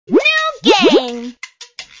flowing.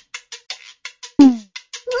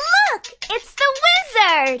 Look! It's the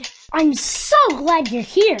wizard! I'm so glad you're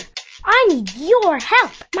here. I need your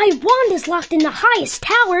help. My wand is locked in the highest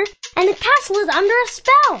tower, and the castle is under a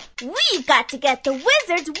spell. We've got to get the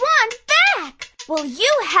wizard's wand back. Will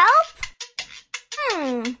you help?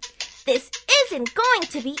 This isn't going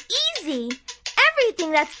to be easy.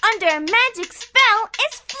 Everything that's under a magic spell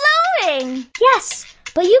is floating. Yes,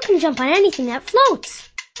 but you can jump on anything that floats.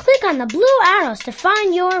 Click on the blue arrows to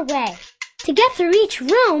find your way. To get through each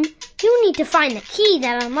room, you need to find the key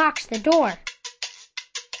that unlocks the door.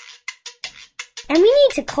 And we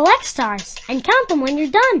need to collect stars and count them when you're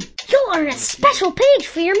done. You'll earn a special page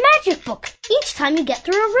for your magic book each time you get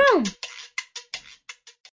through a room.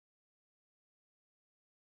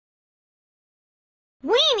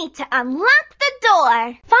 We need to unlock the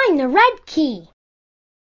door. Find the red key.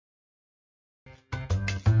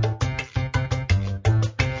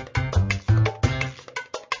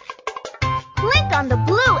 Click on the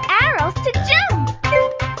blue arrows to jump.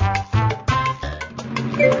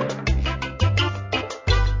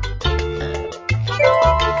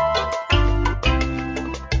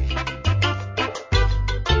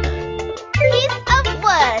 Piece of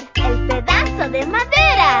wood, el pedazo de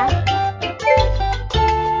madera.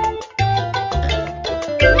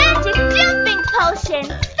 Magic jumping potion.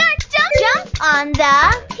 Start jump on the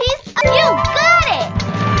piece of... You got it!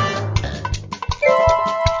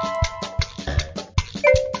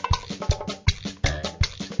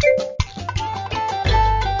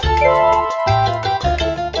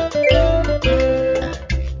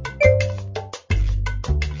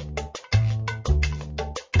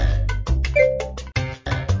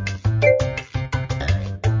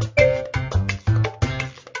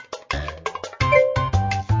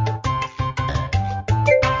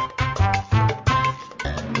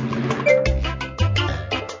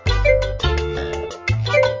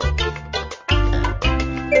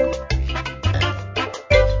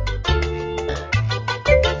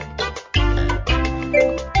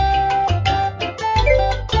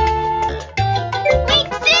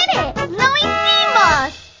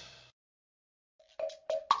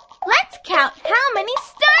 Count how many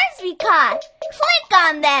stars we caught. Click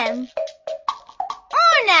on them.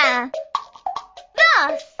 Una,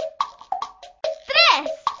 dos, tres,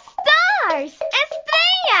 stars,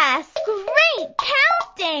 estrellas. Great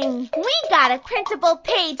counting. We got a printable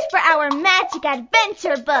page for our magic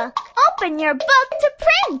adventure book. Open your book to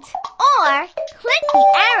print or click the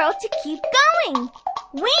arrow to keep going.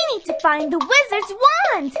 We need to find the wizard's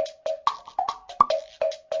wand.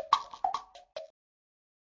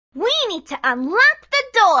 We need to unlock the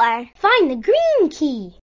door. Find the green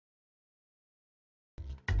key.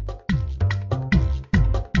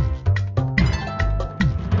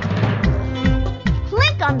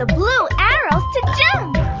 Click on the blue arrows to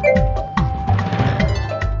jump.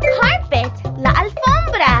 Carpet, la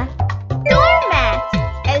alfombra. Doormat,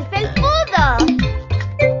 el felpudo.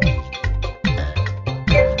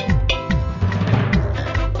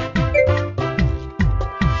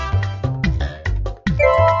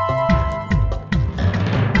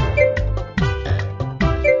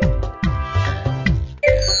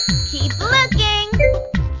 Keep looking.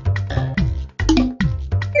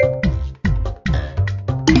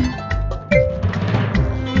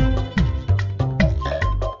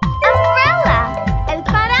 Umbrella, el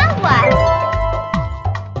paraguas.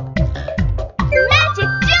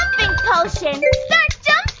 Magic jumping potion. Start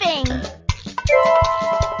jumping.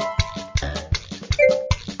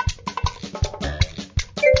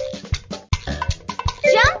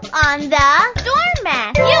 Jump on the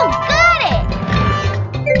doormat. You got it.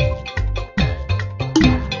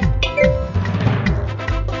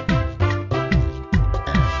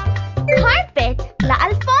 Carpet, la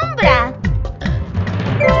alfombra.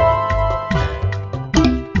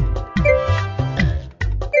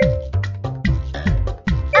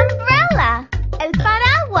 Umbrella, el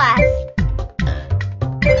paraguas.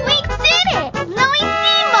 We did it! ¡Lo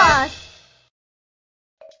hicimos!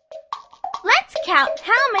 Let's count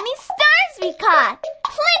how many stars we caught.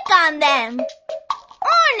 Click on them.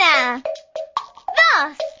 Una,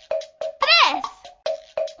 dos, tres,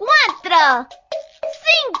 cuatro,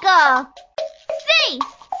 cinco, seis,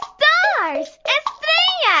 stars,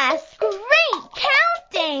 estrellas. Great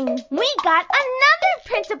counting. We got another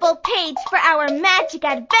printable page for our magic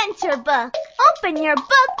adventure book. Open your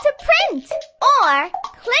book to print or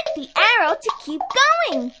click the arrow to keep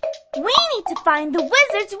going. We need to find the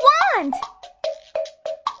wizard's wand.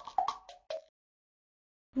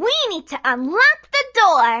 We need to unlock the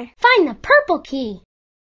door. Find the purple key.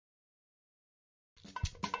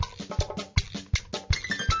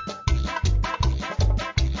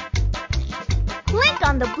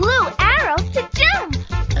 on the blue arrows to jump.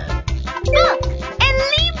 Book and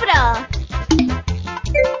libro.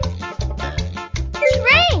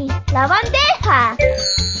 Tray, la bandeja.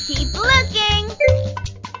 Keep looking.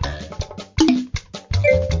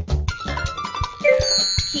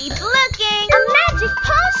 Keep looking. A magic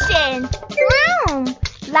potion. Room,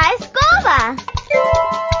 la escoba.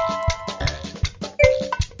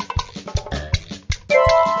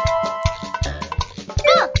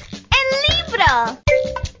 Book and libro.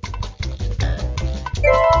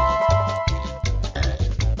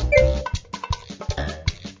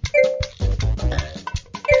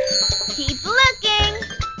 Keep looking.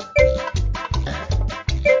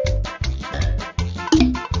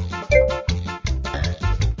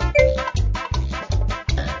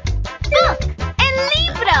 Book and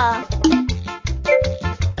libro.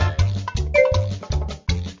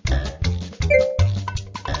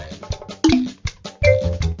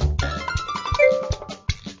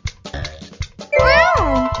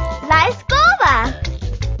 Room, la escoba.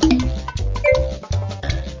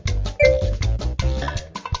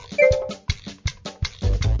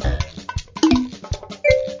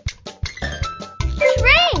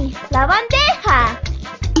 Tray, la bandeja.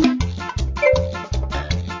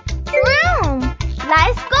 Room, la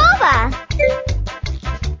escoba.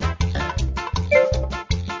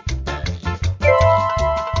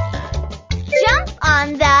 Jump on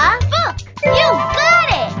the book. You got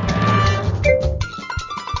it.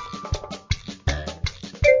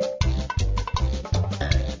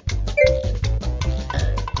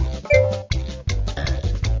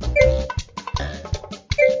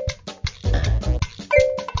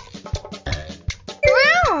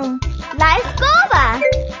 Room, la escoba.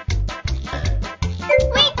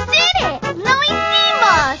 We did it! Lo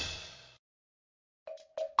hicimos!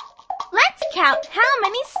 Let's count how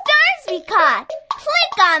many stars we caught.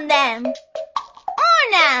 Click on them.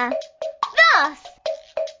 Una, dos,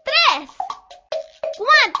 tres,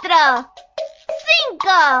 cuatro,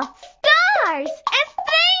 cinco. Stars!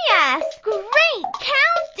 Estrellas! Great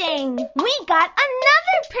counting! We got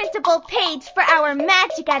another printable page for our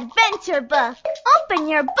magic adventure book. Open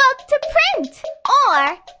your book to print,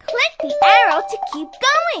 or click the arrow to keep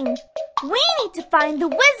going. We need to find the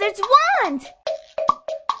wizard's wand.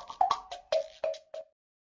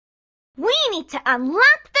 We need to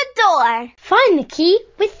unlock the door. Find the key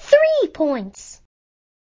with 3 points.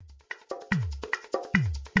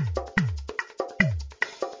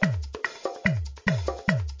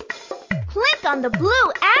 Click on the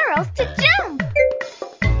blue arrows to jump.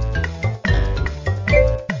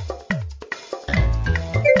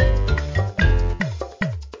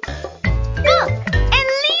 Book and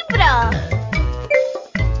libro.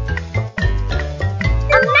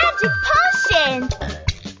 A magic potion.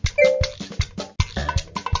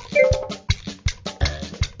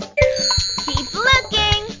 Keep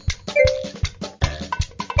looking.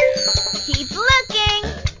 Keep looking.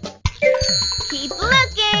 Keep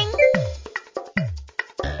looking.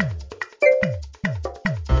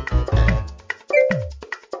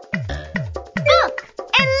 Book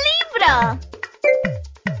and libro.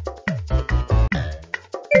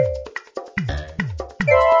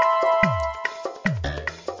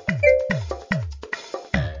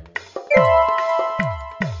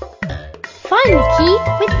 Find the key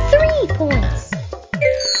with 3 points.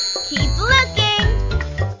 Keep looking.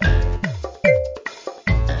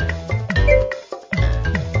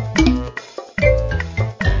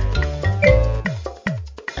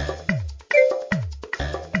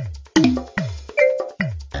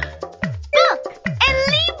 Book and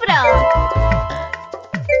libro.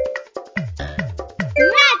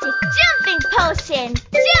 Magic jumping potion.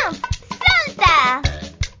 Jump, Santa.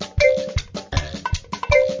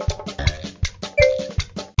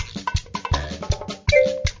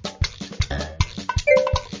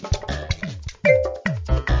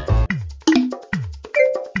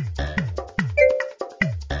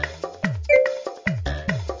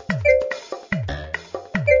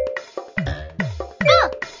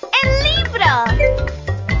 Book and libro.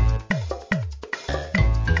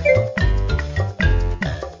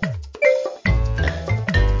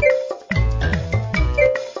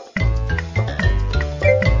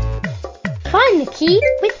 Find the key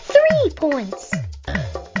with 3 points.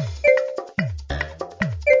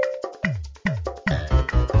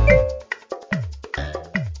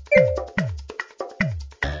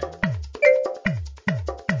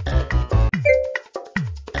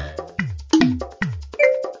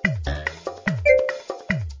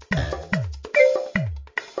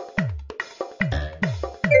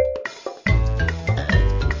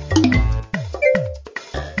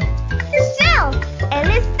 Shelf, el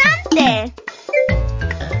estante.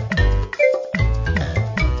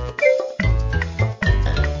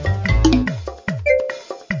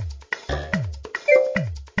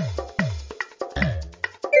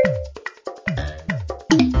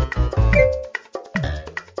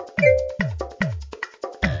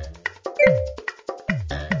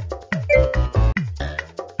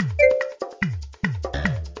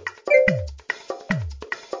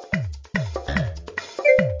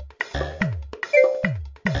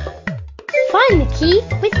 Find the key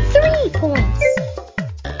with 3 points.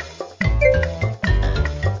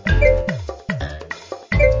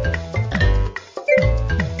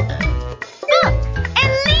 Book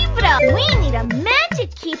and libro. We need a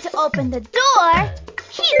magic key to open the door.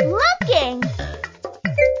 Keep looking.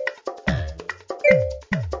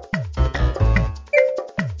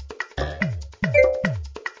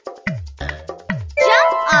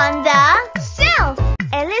 Jump on the shelf.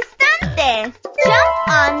 El estante. Jump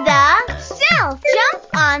on the shelf. Jump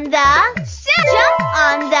on the shelf. Jump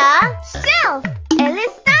on the shelf. El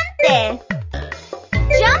estante.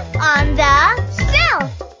 Jump on the shelf.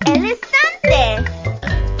 El estante.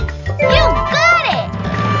 You got it.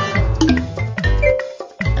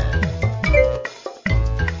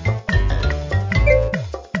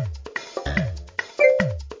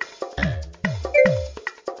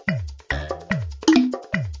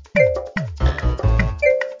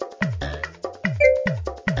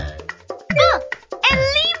 Book and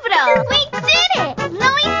libro. We did it. Lo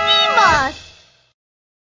hicimos.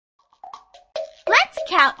 Let's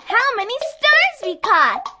count how many stars we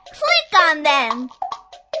caught. Click on them.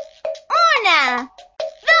 Una,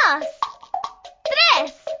 dos,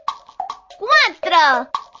 tres, cuatro,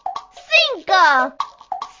 cinco,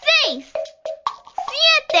 seis,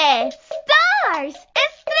 siete. Stars,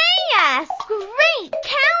 estrellas. Great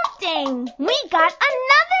counting. We got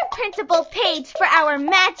another printable page for our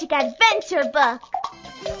magic adventure book.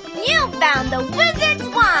 You found the wizard's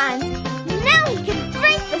wand. Now you can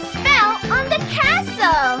break the spell on the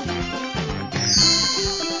castle.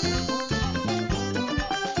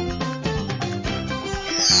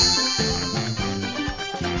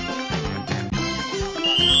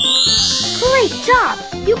 Great job!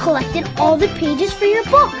 You collected all the pages for your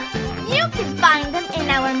book. You can find them in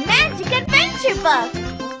our magic adventure book.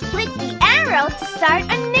 Click the arrow to start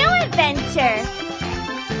a new adventure.